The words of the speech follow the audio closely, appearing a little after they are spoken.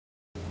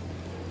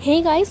Hey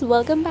guys,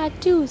 welcome back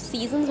two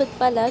seasons with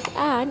Palak.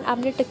 And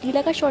आपने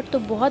tequila का shot तो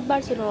बहुत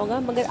बार सुना होगा,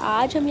 मगर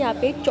आज हम यहाँ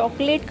पे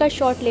चॉकलेट का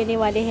शॉट लेने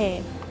वाले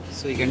हैं।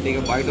 So you can take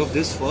a bite of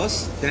this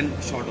first, then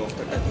shot of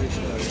the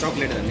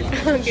chocolate vanilla.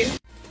 Okay.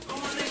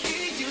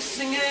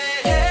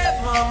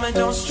 Mama,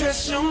 don't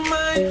stress your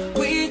mind.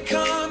 We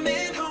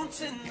coming home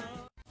tonight.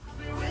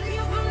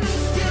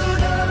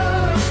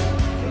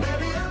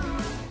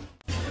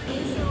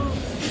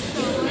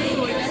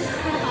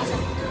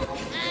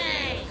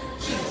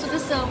 So the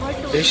server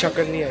told ये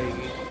शक्कर नहीं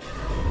आएगी।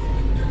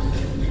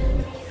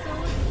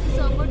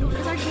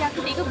 us we have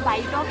to take a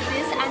bite of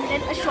this and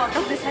then a shot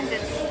of this and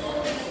this.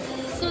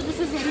 So this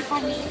is very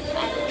funny.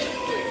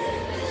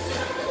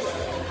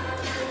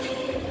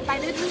 By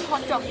the way, this is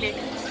hot chocolate.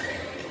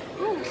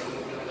 Ooh.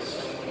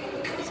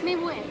 इसमें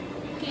वो है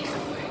cake.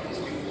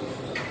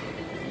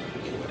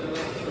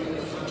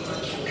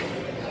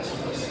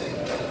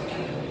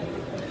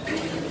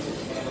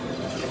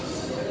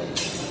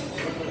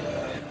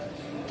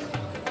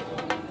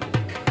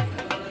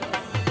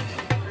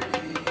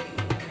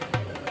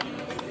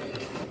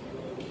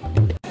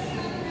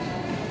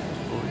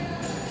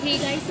 Hey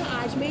guys, तो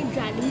आज मैं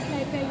dragon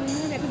fly पे आई हूँ।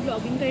 यहाँ पे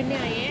ब्लॉगिंग करने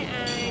आए हैं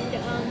एंड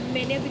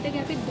मैंने अभी तक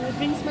यहाँ पे 2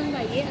 ड्रिंक्स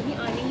मंगवाई है, अभी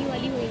आने ही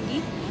वाली होंगी।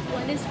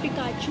 One is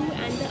Pikachu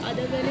and the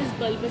other one is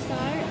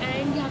बल्बसार।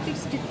 And यहाँ पे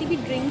जितनी भी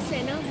ड्रिंक्स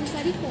है ना, वो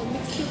सारी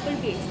कॉमिक्स के ऊपर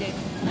बेस्ड है।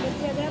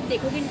 जैसे अगर आप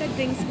देखोगे इनका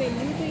ड्रिंक्स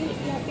मेन्यू, तो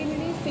यहाँ पे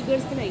मैंने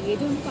फिगर्स बनाई है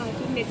जो हम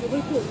कार्टून नेटवर्क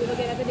और कोको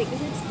वगैरह पे देखे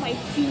थे। It's quite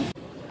cute.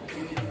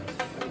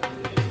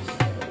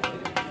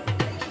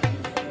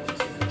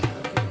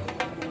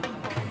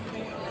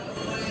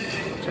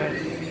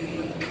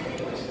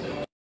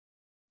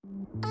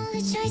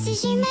 Choices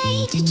you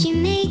made, did you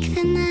make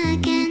them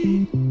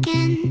again,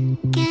 again,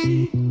 again,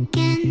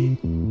 again?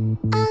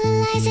 All the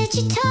lies that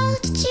you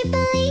told, did you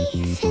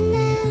believe in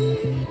them?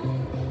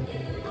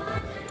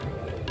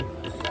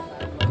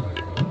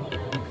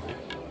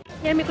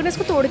 यार मेरे को ना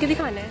इसको तोड़ के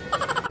दिखाना है।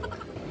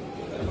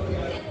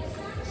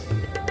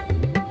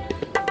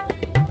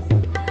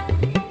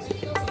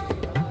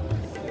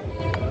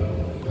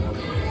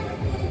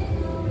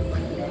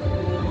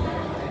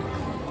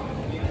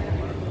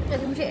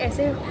 अगर मुझे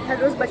ऐसे हर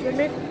रोज़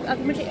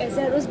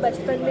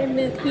बचपन में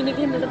मिल्क पीने के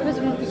लिए मिलता तो मैं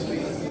ज़रूर पीती।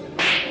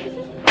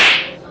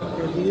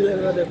 नहीं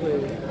लग रहा, देखो ये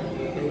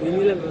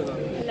नहीं लग रहा।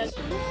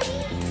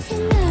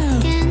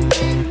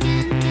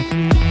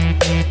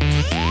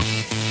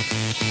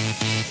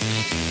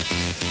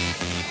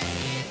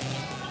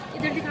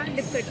 इधर दिखा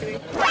डिप करते हुए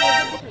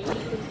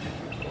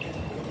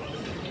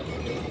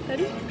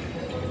करूँ।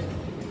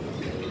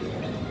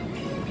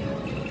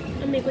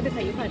 अब मेरे को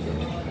दिखाइए खाते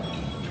हुए।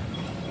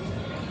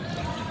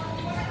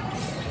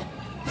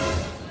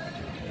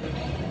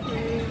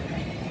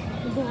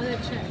 बहुत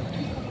अच्छा है।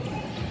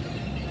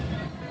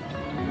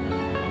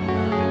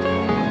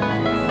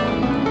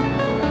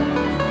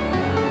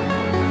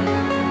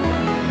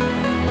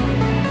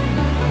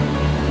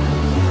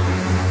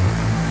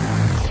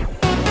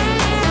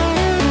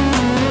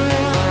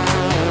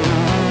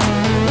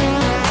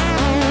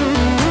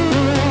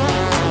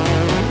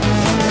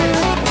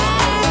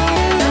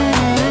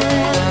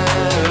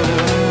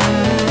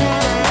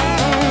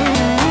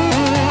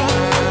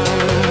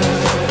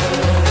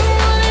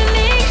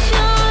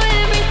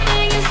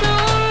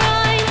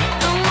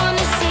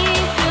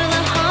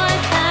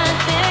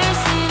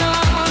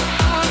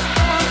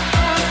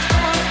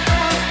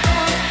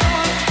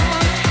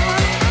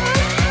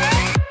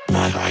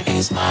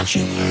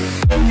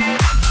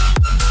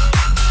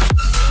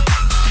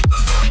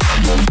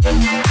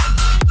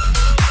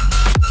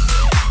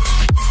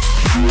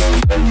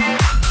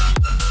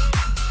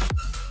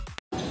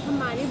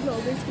 हमारे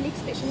ब्लॉगर्स के लिए एक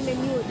स्पेशल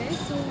मेन्यू होता है।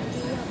 सो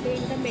जो यहाँ पे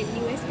इनका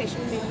मेन्यू है,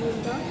 स्पेशल मेन्यू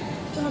इनका,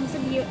 तो हम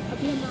सब ये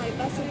अभी हमारे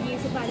पास सब ये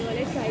सब आने वाला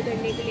है ट्राई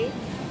करने के लिए।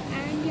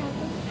 एंड यहाँ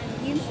पर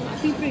एम्बियंस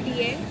काफ़ी प्रिटी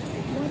है,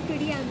 बहुत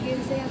प्रिटी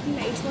एम्बियंस है। यहाँ की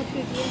लाइट्स बहुत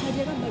प्रिटी है, हर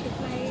जगह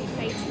बटरफ्लाई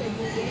लाइट्स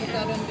लगी हुई है।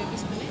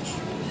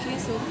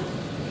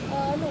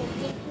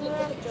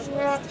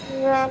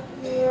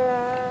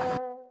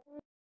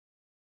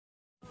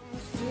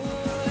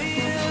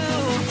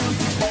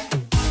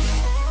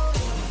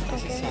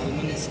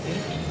 Salmon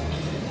steak,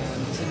 and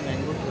this is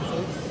mango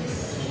truffle,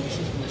 and this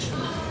is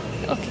mushroom.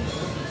 Okay,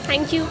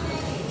 thank you.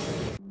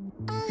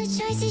 All the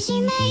choices you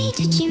made,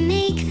 did you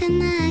make them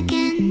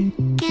again,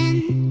 again,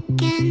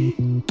 again,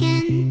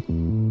 again?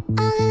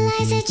 All the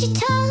lies that you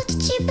told,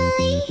 did you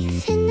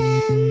believe in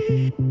them?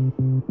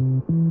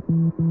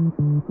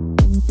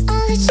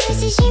 All the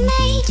choices you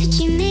made, did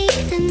you make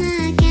them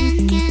again,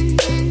 again,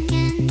 again,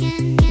 again,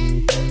 again,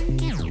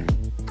 again?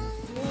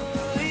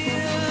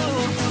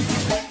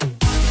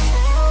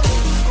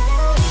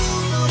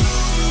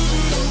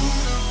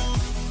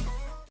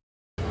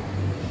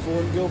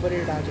 Phone के ऊपर ही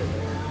attach होता है।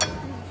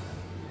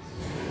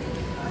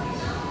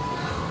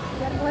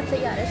 यार बहुत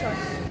सही आ रहा है shot.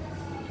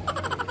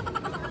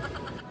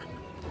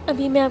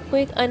 अभी मैं आपको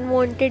एक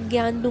अनवांटेड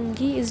ज्ञान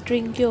दूंगी इस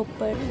ड्रिंक के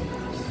ऊपर।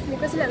 मेरे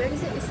को ऐसा लग रहा है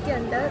जैसे इसके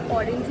अंदर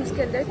ऑरेंज जूस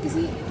के अंदर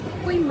किसी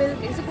कोई मिल्क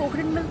जैसे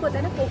कोकोनट मिल्क होता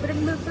है ना, कोकोनट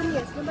मिल्क तो नहीं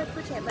है इसमें बट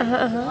कुछ है, but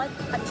बहुत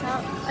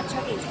अच्छा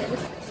टेस्ट है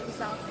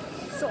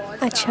सॉस।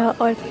 अच्छा,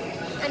 और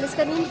एंड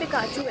इसका नेम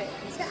पिकाचू है,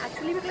 इसका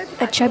एक्चुअली मतलब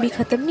अच्छा भी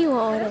ख़त्म नहीं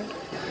हुआ और है।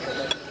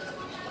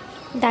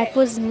 That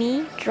was me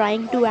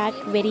trying to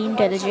act very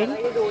intelligent.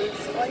 ये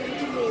रोल्स और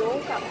इनकी मेयो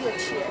काफ़ी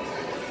अच्छी है।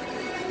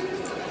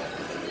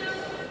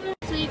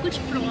 तो ये कुछ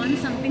प्रॉन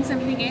समथिंग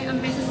है, अब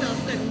मैं इसे सर्व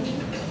करूँगी।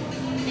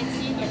 लेट्स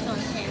सी कैसा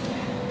होता है।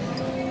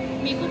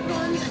 मेरे को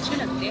प्रॉन्स अच्छे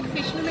लगते हैं,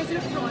 फिश में मैं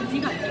सिर्फ प्रॉन्स ही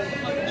खाती हूँ,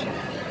 बहुत अच्छे।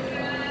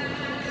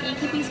 एक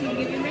ही पीस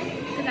लूँगी फिर मैं,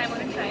 because I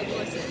want to try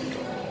first.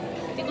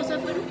 देखो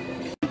सर्व करूँ।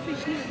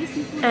 फिश नहीं होती,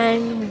 sea food.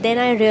 And then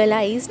I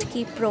realised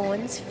कि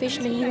प्रॉन्स फिश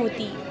नहीं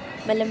होती,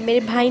 मतलब मेरे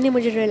भाई ने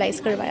मुझे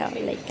रियलाइज़ करवाया।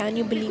 Like can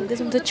you believe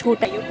this, उनसे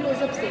छोटा ही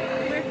क्लोजअप से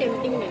थोड़ा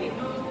टेम्पटिंग लगे।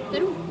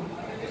 करूँ?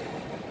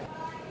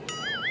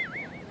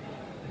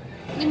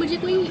 ये मुझे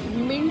कोई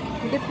मिंट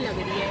डिप लग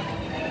रही है।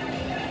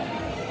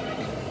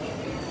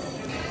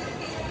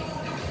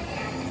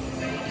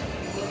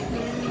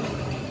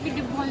 ये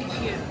डिप बहुत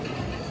अच्छी है।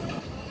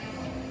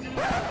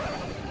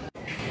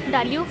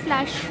 डालियो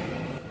flash.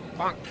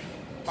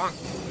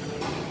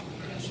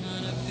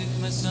 Pick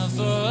myself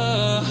up.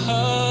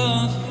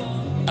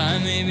 I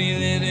may be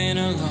living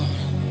alone,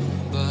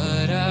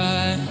 but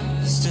I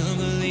still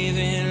believe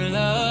in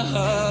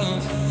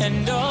love.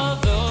 And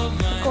although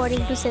my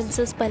according to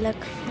census पलक।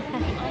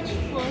 आज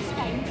फर्स्ट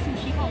टाइम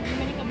सुशी खानी,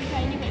 मैंने कभी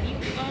ट्राई नहीं करी।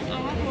 एंड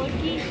आई हैव हर्ड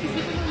कि किसी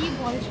को ये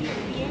बहुत अच्छी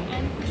लगती है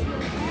एंड कुछ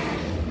लोगों को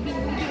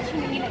बिल्कुल भी अच्छी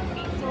नहीं लगती।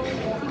 सो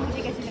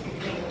मुझे कैसी लगती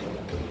है।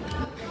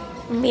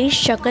 मेरी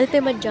शक्ल पे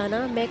मत जाना,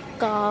 मैं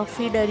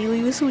काफ़ी डरी हुई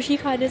हूँ सुशी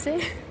खाने से।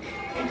 मैं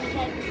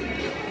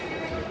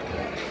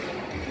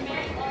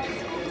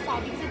इसको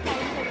सादी से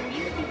ट्राई करूँगी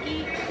क्योंकि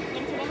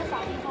मैंने सुना है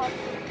सादी बहुत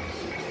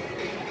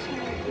अच्छी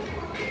नहीं होती।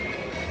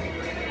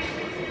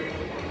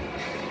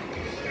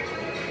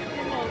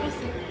 मैं नर्वस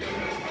हूँ।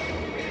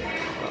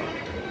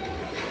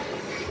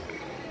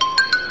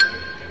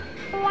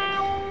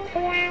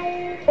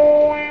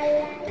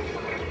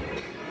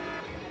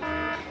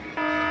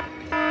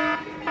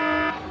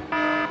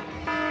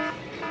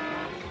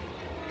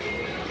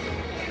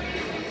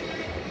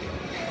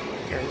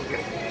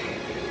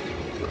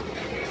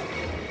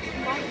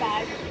 Not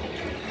bad.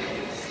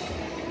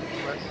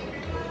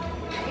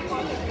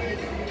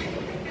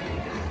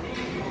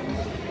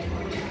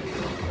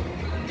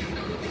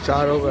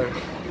 चारों कर।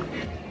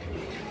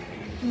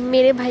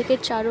 मेरे भाई के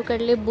चारों कर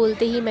ले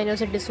बोलते ही मैंने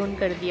उसे डिसोन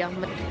कर दिया।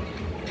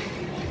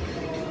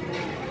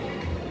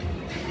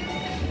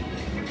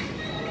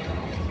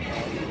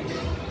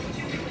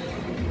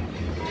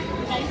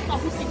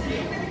 काफ़ी sticky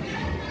है।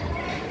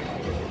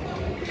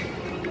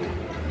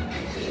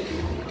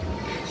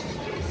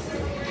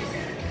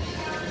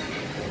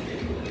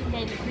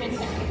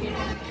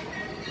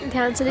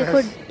 ध्यान से देखो,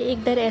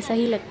 एक डर ऐसा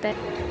ही लगता है,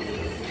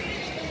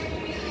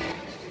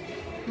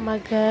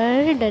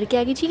 मगर डर के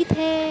आगे जीत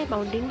है।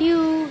 Mountain Dew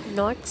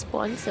not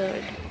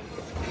sponsored.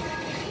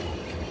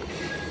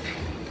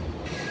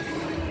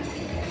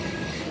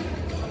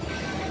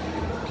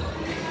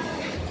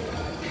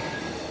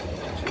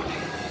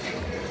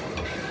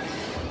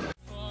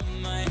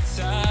 my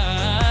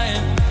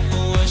time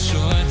was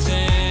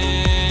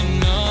shortened.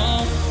 No,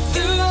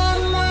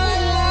 throughout my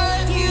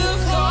life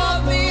you've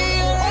called me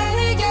a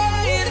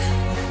renegade.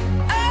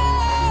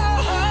 Oh,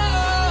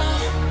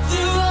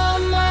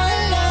 throughout my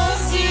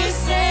loves you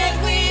said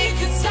we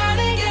could start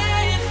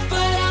again,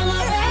 but I'm a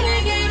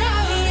renegade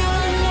of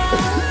your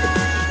love.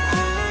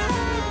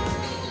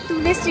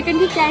 तुमने इस chicken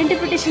की क्या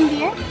interpretation दी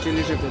है?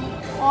 Chilli chicken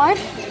और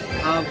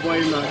half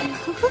boiled Maggi.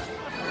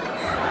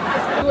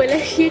 बोला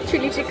ये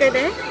chilli chicken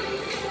है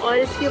और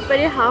इसके ऊपर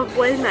ये हाफ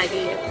बॉइल्ड मैगी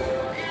है।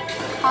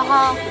 हाँ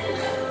हाँ,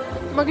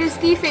 मगर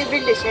इसकी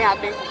फेवरेट डिश है यहाँ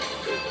पे। ये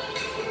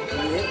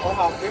और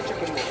हाफ प्लेट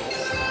चिकन मोमोज।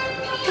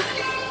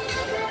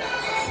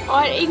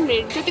 और एक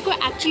मिनट, जो तेरे को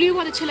एक्चुअली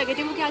बहुत अच्छे लगे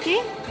थे वो क्या थे?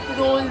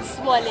 रोल्स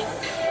वाले।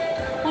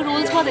 वो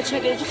रोल्स बहुत अच्छे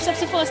लगे जो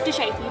सबसे फर्स्ट डिश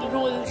आई थी,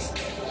 रोल्स।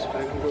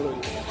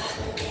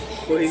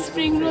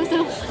 स्प्रिंग रोल तो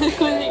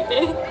बिल्कुल नहीं थे।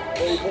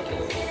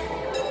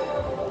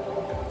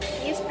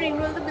 ये स्प्रिंग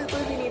रोल तो बिल्कुल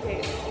भी नहीं थे।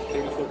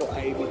 तेरी फोटो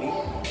आई भी नहीं।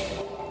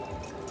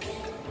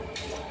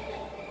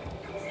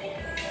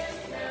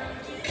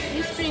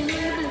 ये स्प्रिंग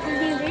रोल तो बिल्कुल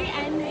भी नहीं थे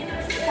एंड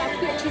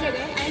काफ़ी अच्छी जगह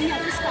है। एंड यहाँ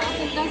पे स्टाफ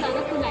इतना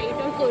ज़्यादा पोलाइट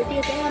और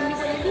कर्टियस है। हमने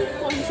बोला कि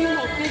कौन सी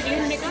ऑर्डर दी,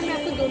 उन्होंने कहा मैं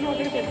आपको दोनों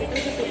ऑर्डर कर देता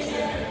हूँ।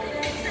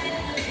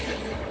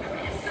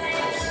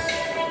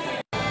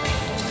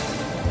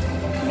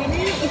 मैंने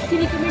इसकी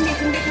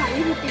रिकमेंडेशन पे खाई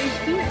वो टेस्ट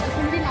की। जैसे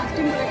मुझे लास्ट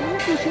टाइम बोला था ना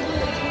सुशी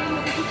बहुत अच्छी है,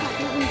 मैं कुछ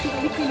खाती हूँ उनकी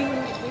वाली फीलिंग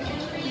बनाती हूँ,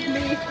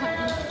 मैं ये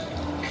खाती हूँ।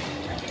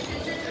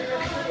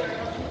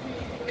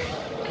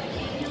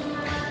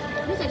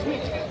 वो सच में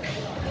अच्छा है।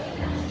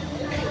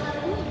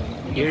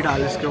 ये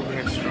डाल इसके ऊपर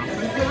एक्स्ट्रा।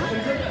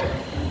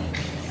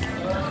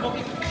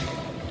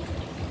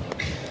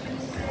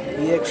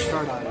 ये एक्स्ट्रा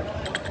डाल।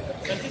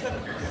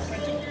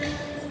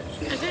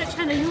 अगर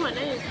अच्छा नहीं हुआ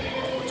ना ये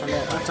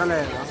अच्छा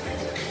लगेगा।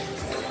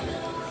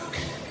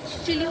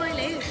 चिली ऑयल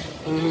है,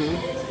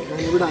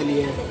 मैंने भी डाली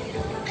है।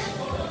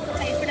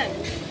 साइड पे डाल,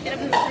 तेरा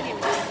भरोसा नहीं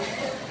होगा।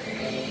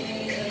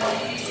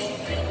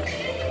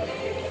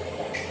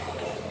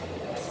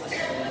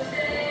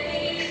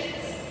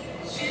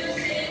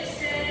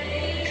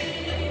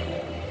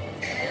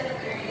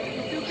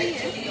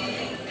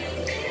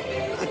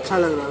 अच्छा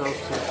लग रहा था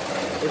उससे।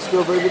 इसके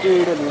ऊपर भी तो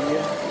ये डली हुई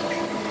है।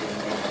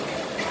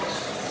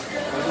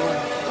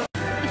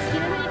 इसकी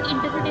ना मैं एक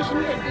इंटरप्रिटेशन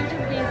करती हूँ, जो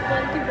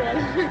बेसबॉल की बॉल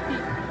होती है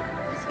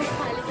इसको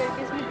खाली करके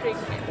इसमें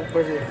ड्रिंक है।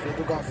 ऊपर से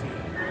तो काफ़ी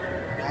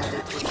याद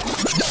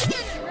है।